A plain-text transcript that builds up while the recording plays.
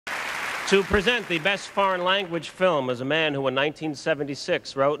To present the best foreign language film is a man who in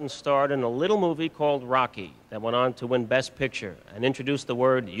 1976 wrote and starred in a little movie called Rocky that went on to win Best Picture and introduced the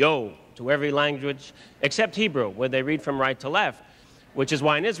word yo to every language except Hebrew, where they read from right to left, which is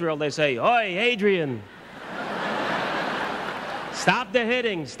why in Israel they say, "Oi, Adrian, stop the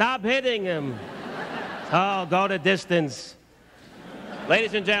hitting, stop hitting him. Oh, go the distance."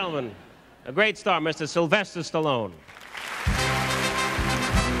 Ladies and gentlemen, a great star, Mr. Sylvester Stallone.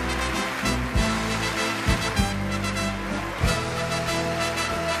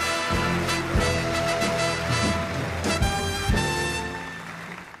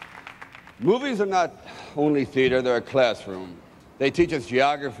 Movies are not only theater, they're a classroom. They teach us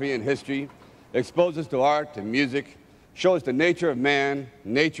geography and history, expose us to art and music, show us the nature of man,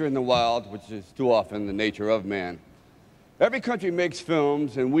 nature in the wild, which is too often the nature of man. Every country makes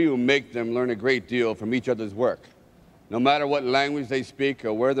films, and we who make them learn a great deal from each other's work. No matter what language they speak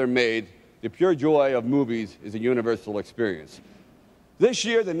or where they're made, the pure joy of movies is a universal experience. This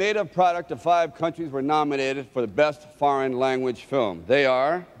year, the native product of 5 countries were nominated for the Best Foreign Language Film. They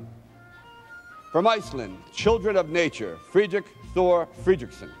are: from Iceland, Children of Nature, Friedrich Thor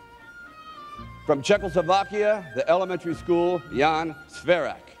Friedrichsen. From Czechoslovakia, the elementary school, Jan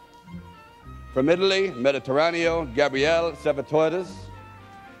Sverak. From Italy, Mediterraneo, Gabriele Salvatores.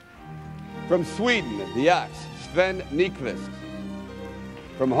 From Sweden, the axe, Sven Nykvist.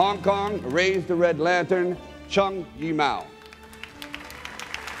 From Hong Kong, Raise the Red Lantern, Chung Yimou.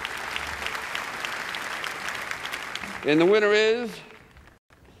 And the winner is,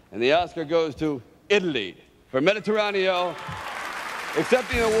 and the Oscar goes to Italy for Mediterraneo,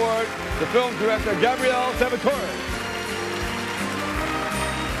 accepting the award, the film director Gabriele Salvatore.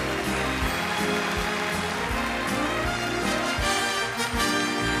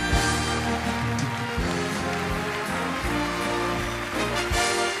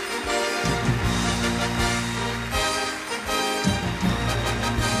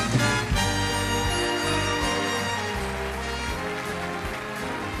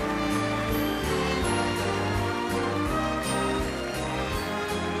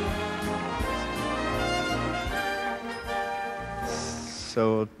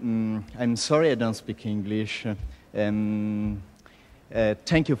 So I'm sorry I don't speak English. Thank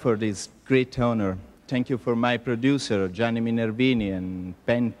you for this great honor. Thank you for my producer, Gianni Minervini, and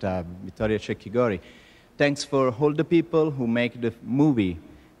Penta, Vittoria Cecchigori. Thanks for all the people who make the movie.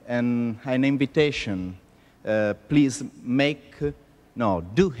 And an invitation, please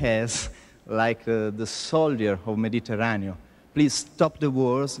do as like the soldier of Mediterraneo. Please stop the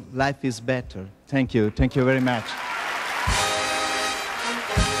wars, life is better. Thank you very much.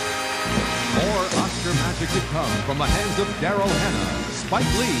 Magic to come from the hands of Daryl Hannah,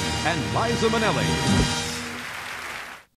 Spike Lee, and Liza Minnelli.